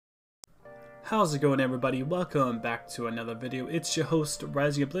How's it going, everybody? Welcome back to another video. It's your host,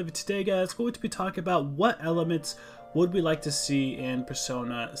 Rising Oblivion. Today, guys, we're going to be talking about what elements would we like to see in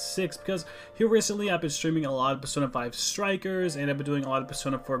Persona 6, because here recently I've been streaming a lot of Persona 5 Strikers and I've been doing a lot of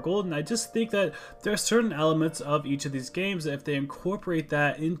Persona 4 Gold, and I just think that there are certain elements of each of these games that if they incorporate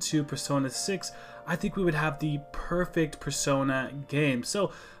that into Persona 6, I think we would have the perfect Persona game. So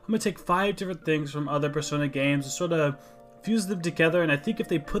I'm going to take 5 different things from other Persona games and sort of fuse them together, and I think if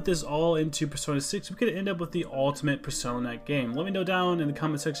they put this all into Persona 6, we could end up with the ultimate Persona game. Let me know down in the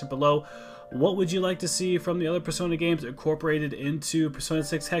comment section below, what would you like to see from the other Persona games incorporated into Persona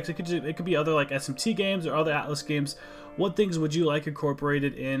 6? Heck, it could be other like SMT games or other Atlas games. What things would you like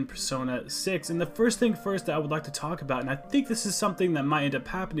incorporated in Persona 6? And the first thing first that I would like to talk about, and I think this is something that might end up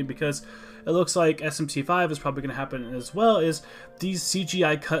happening because it looks like SMT5 is probably going to happen as well, is these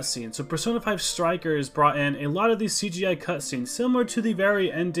CGI cutscenes. So Persona 5 Strikers brought in a lot of these CGI cutscenes, similar to the very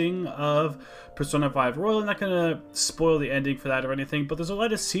ending of Persona 5 Royal. I'm not going to spoil the ending for that or anything, but there's a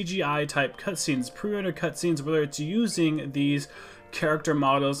lot of CGI type cutscenes, pre-rendered cutscenes, where it's using these character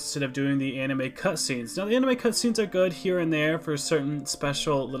models instead of doing the anime cutscenes. Now, the anime cutscenes are good here and there for certain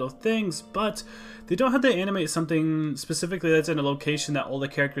special little things, but they don't have to animate something specifically that's in a location that all the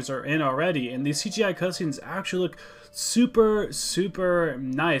characters are in already, and these CGI cutscenes actually look super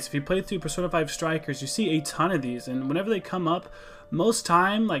nice. If you play through Persona 5 Strikers, you see a ton of these, and whenever they come up, most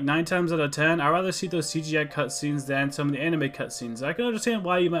time, like 9 times out of 10, I'd rather see those CGI cutscenes than some of the anime cutscenes. I can understand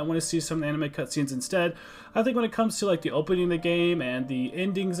why you might want to see some of the anime cutscenes instead. I think when it comes to like the opening of the game and the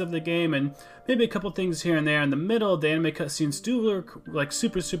endings of the game and maybe a couple things here and there in the middle, the anime cutscenes do look like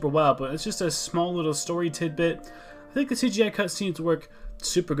super well, but it's just a small little story tidbit. I think the CGI cutscenes work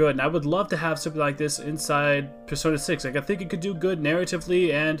super good, and I would love to have something like this inside Persona 6. Like, I think it could do good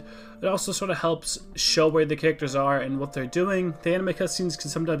narratively, and it also sort of helps show where the characters are and what they're doing. The anime cutscenes can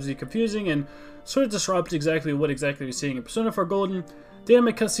sometimes be confusing and sort of disrupt exactly what you're seeing in Persona 4 Golden. The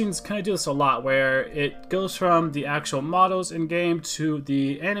anime cutscenes kind of do this a lot, where it goes from the actual models in game to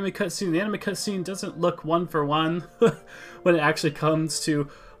the anime cutscene. The anime cutscene doesn't look one for one when it actually comes to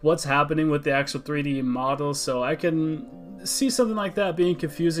what's happening with the actual 3D models, so I can see something like that being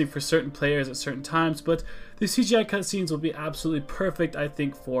confusing for certain players at certain times, but the CGI cutscenes will be absolutely perfect, I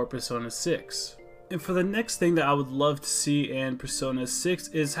think, for Persona 6. And for the next thing that I would love to see in Persona 6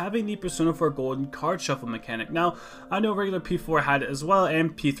 is having the Persona 4 Golden card shuffle mechanic. Now, I know regular P4 had it as well,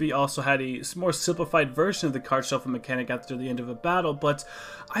 and P3 also had a more simplified version of the card shuffle mechanic after the end of a battle, but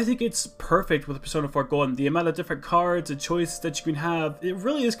I think it's perfect with Persona 4 Golden. The amount of different cards and choices that you can have, it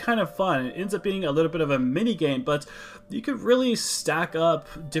really is kind of fun. It ends up being a little bit of a mini game, but you could really stack up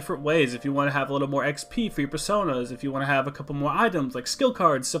different ways if you want to have a little more XP for your Personas, if you want to have a couple more items like skill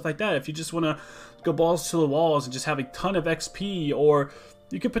cards, stuff like that, if you just want to go balls to the walls and just have a ton of XP, or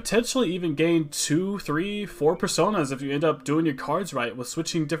you could potentially even gain 2, 3, 4 Personas if you end up doing your cards right with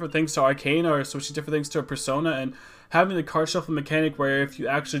switching different things to Arcana or switching different things to a Persona, and having the card shuffle mechanic where if you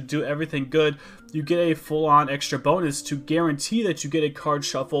actually do everything good, you get a full-on extra bonus to guarantee that you get a card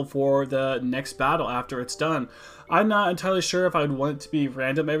shuffle for the next battle after it's done. I'm not entirely sure if I would want it to be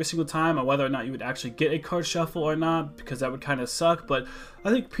random every single time, or whether or not you would actually get a card shuffle or not, because that would kind of suck, but I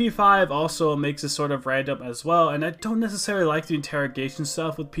think P5 also makes it sort of random as well, and I don't necessarily like the interrogation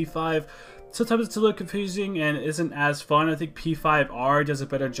stuff with P5. Sometimes it's a little confusing and isn't as fun. I think P5R does a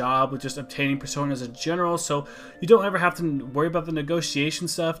better job with just obtaining Personas in general, so you don't ever have to worry about the negotiation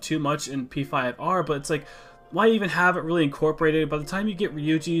stuff too much in P5R, but it's like, why even have it really incorporated? By the time you get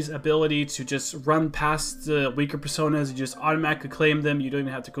Ryuji's ability to just run past the weaker Personas, you just automatically claim them, you don't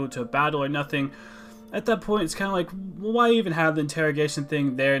even have to go to a battle or nothing. At that point, it's kind of like, well, why even have the interrogation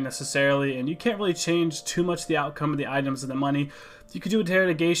thing there necessarily? And you can't really change too much the outcome of the items and the money. You could do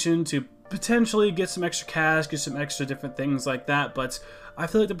interrogation to potentially get some extra cash, get some extra different things like that, but I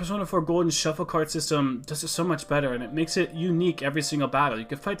feel like the Persona 4 Golden shuffle card system does it so much better, and it makes it unique every single battle. You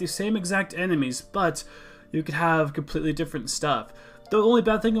can fight the same exact enemies, but you could have completely different stuff. The only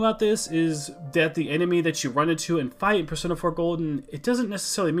bad thing about this is that the enemy that you run into and fight in Persona 4 Golden, it doesn't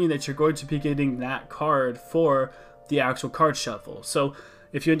necessarily mean that you're going to be getting that card for the actual card shuffle. So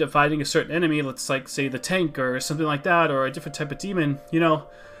if you end up fighting a certain enemy, let's like say the tank or something like that, or a different type of demon, you know,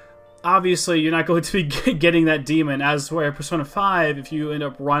 obviously you're not going to be getting that demon, as where Persona 5, if you end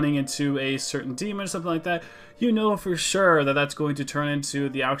up running into a certain demon or something like that, you know for sure that that's going to turn into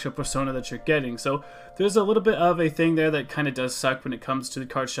the actual Persona that you're getting. So there's a little bit of a thing there that kind of does suck when it comes to the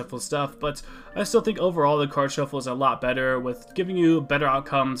card shuffle stuff, but I still think overall the card shuffle is a lot better with giving you better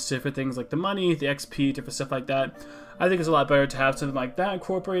outcomes to different things like the money, the XP, different stuff like that. I think it's a lot better to have something like that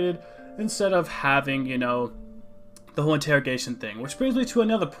incorporated instead of having, you know, the whole interrogation thing, which brings me to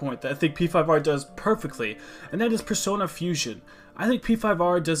another point that I think P5R does perfectly, and that is Persona Fusion. I think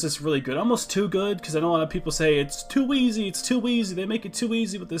P5R does this really good, almost too good, because I know a lot of people say it's too easy, they make it too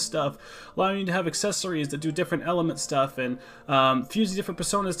easy with this stuff, allowing you to have accessories that do different element stuff, and fusing different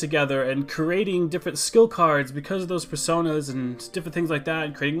personas together, and creating different skill cards because of those personas, and different things like that,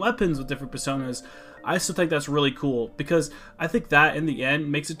 and creating weapons with different personas. I still think that's really cool, because I think that in the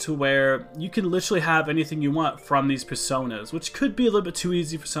end makes it to where you can literally have anything you want from these personas, which could be a little bit too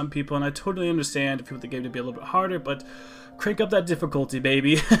easy for some people, and I totally understand if you want the game to be a little bit harder, but crank up that difficulty,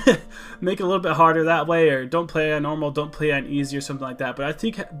 baby. Make it a little bit harder that way, or don't play on normal, don't play on easy or something like that. But I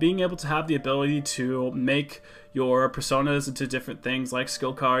think being able to have the ability to make your personas into different things like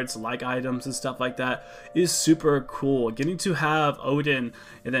skill cards, like items and stuff like that is super cool. Getting to have Odin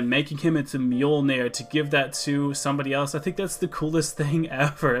and then making him into Mjolnir to give that to somebody else, I think that's the coolest thing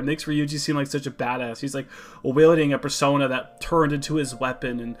ever. It makes Ryuji seem like such a badass. He's like wielding a persona that turned into his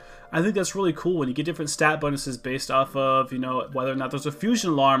weapon, and I think that's really cool when you get different stat bonuses based off of, you know, whether or not there's a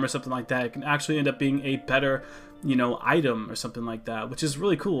fusion alarm or something like that. It can actually end up being a better, you know, item or something like that, which is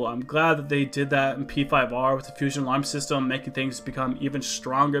really cool. I'm glad that they did that in P5R with the fusion alarm system, making things become even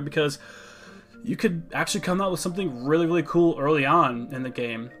stronger, because you could actually come out with something really, really cool early on in the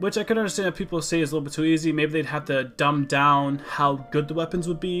game, which I could understand if people say is a little bit too easy. Maybe they'd have to dumb down how good the weapons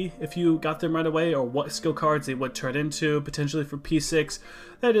would be if you got them right away, or what skill cards they would turn into, potentially for P6.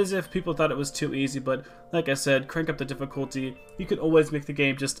 That is if people thought it was too easy, but like I said, crank up the difficulty. You could always make the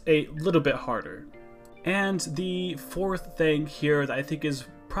game just a little bit harder. And the fourth thing here that I think is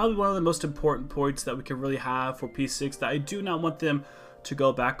probably one of the most important points that we can really have for P6 that I do not want them to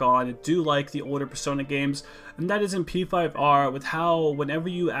go back on. I do like the older Persona games, and that is in P5R, with how whenever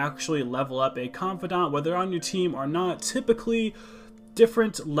you actually level up a confidant, whether on your team or not, typically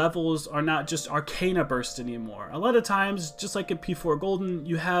different levels are not just Arcana Burst anymore. A lot of times, just like in P4 Golden,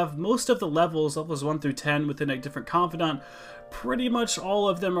 you have most of the levels 1 through 10 within a different confidant. Pretty much all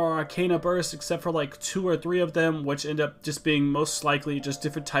of them are Arcana Burst, except for like 2 or 3 of them, which end up just being most likely just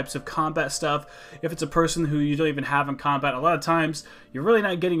different types of combat stuff. If it's a person who you don't even have in combat, a lot of times you're really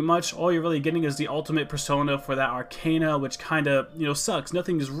not getting much. All you're really getting is the ultimate persona for that Arcana, which kind of, you know, sucks.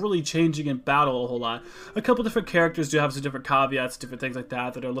 Nothing is really changing in battle a whole lot. A couple different characters do have some different caveats, different things like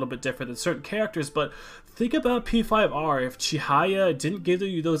that that are a little bit different than certain characters, but think about P5R. If Chihaya didn't give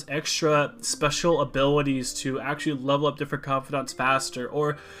you those extra special abilities to actually level up different confidants faster,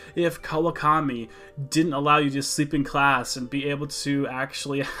 or if Kawakami didn't allow you to sleep in class and be able to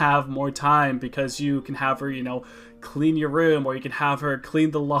actually have more time because you can have her, you know, clean your room, or you can have her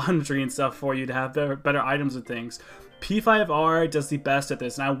clean the laundry and stuff for you to have better items and things. P5R does the best at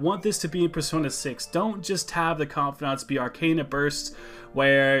this, and I want this to be in Persona 6. Don't just have the confidants be Arcana Bursts,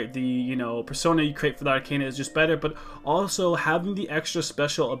 where the, you know, persona you create for the Arcana is just better, but also having the extra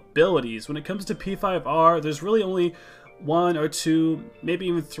special abilities. When it comes to P5R, there's really only 1 or 2, maybe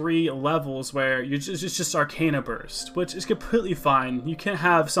even 3 levels where you're just Arcana Burst, which is completely fine. You can't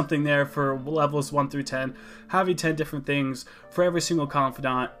have something there for levels 1 through 10. Having 10 different things for every single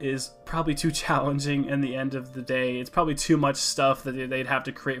confidant is probably too challenging in the end of the day. It's probably too much stuff that they'd have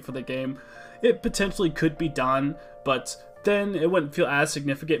to create for the game. It potentially could be done, but then it wouldn't feel as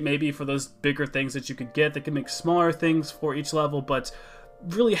significant maybe for those bigger things that you could get. They can make smaller things for each level, but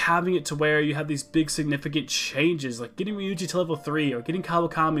really having it to where you have these big significant changes, like getting Ryuji to level 3 or getting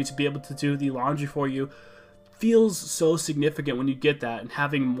Kawakami to be able to do the laundry for you, feels so significant when you get that, and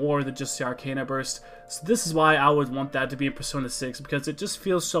having more than just the Arcana Burst. So this is why I would want that to be in Persona 6, because it just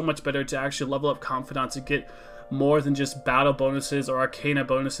feels so much better to actually level up confidants and get more than just battle bonuses or Arcana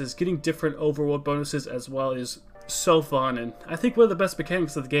bonuses. Getting different overworld bonuses as well is so fun, and I think one of the best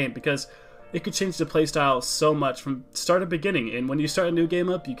mechanics of the game, because it could change the playstyle so much from start to beginning. And when you start a new game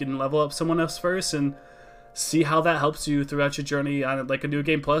up, you can level up someone else first and see how that helps you throughout your journey on like a New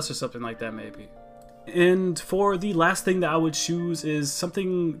Game Plus or something like that maybe. And for the last thing that I would choose is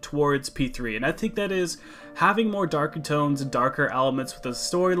something towards P3, and I think that is having more darker tones and darker elements with the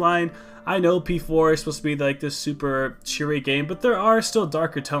storyline. I know P4 is supposed to be like this super cheery game, but there are still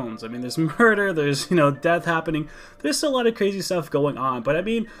darker tones. I mean, there's murder, there's, you know, death happening, there's still a lot of crazy stuff going on, but I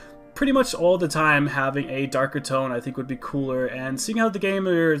mean, pretty much all the time having a darker tone I think would be cooler. And seeing how the game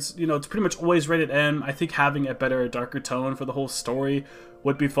is, you know, it's pretty much always rated M, I think having a better darker tone for the whole story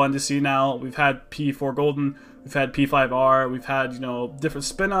would be fun to see now. We've had P4 Golden, we've had P5R, we've had, you know, different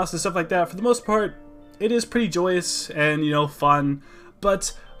spin-offs and stuff like that. For the most part, it is pretty joyous and, you know, fun,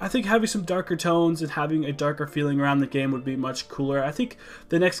 but I think having some darker tones and having a darker feeling around the game would be much cooler. I think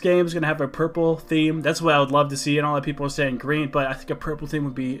the next game is going to have a purple theme. That's what I would love to see, and all the people are saying green, but I think a purple theme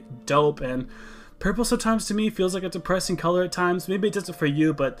would be dope. And Purple sometimes to me feels like a depressing color at times. Maybe it does it for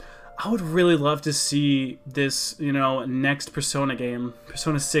you, but I would really love to see this, you know, next Persona game.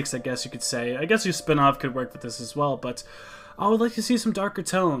 Persona 6, I guess you could say. I guess your spin-off could work with this as well, but I would like to see some darker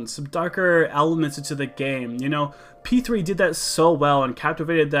tones, some darker elements into the game. You know, P3 did that so well and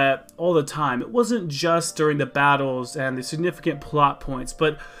captivated that all the time. It wasn't just during the battles and the significant plot points,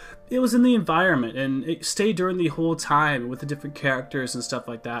 but it was in the environment, and it stayed during the whole time with the different characters and stuff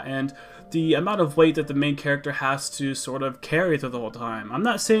like that, and the amount of weight that the main character has to sort of carry through the whole time. I'm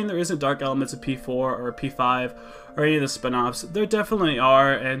not saying there isn't dark elements of P4 or P5 or any of the spin-offs. There definitely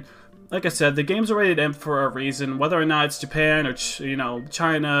are, and like I said, the games are rated M for a reason. Whether or not it's Japan or, you know,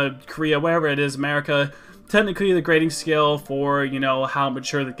 China, Korea, wherever it is, America, technically the grading scale for, you know, how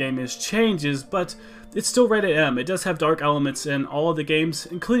mature the game is changes, but it's still rated M. It does have dark elements in all of the games,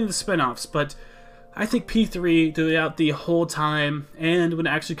 including the spin-offs, but I think P3 throughout the whole time, and when it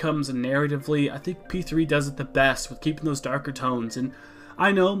actually comes narratively, I think P3 does it the best with keeping those darker tones. And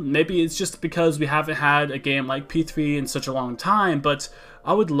I know, maybe it's just because we haven't had a game like P3 in such a long time, but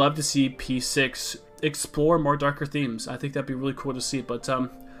I would love to see P6 explore more darker themes. I think that'd be really cool to see, but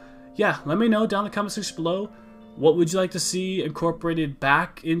yeah, let me know down in the comment section below. What would you like to see incorporated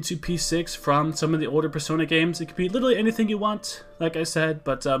back into P6 from some of the older Persona games? It could be literally anything you want, like I said,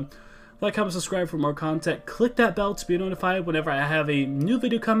 but like, comment, subscribe for more content. Click that bell to be notified whenever I have a new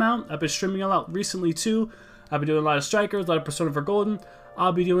video come out. I've been streaming a lot recently too. I've been doing a lot of Strikers, a lot of Persona 4 Golden.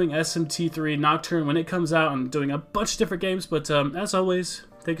 I'll be doing SMT3 Nocturne when it comes out. I'm doing a bunch of different games, but as always,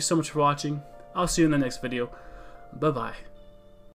 thank you so much for watching. I'll see you in the next video. Bye-bye.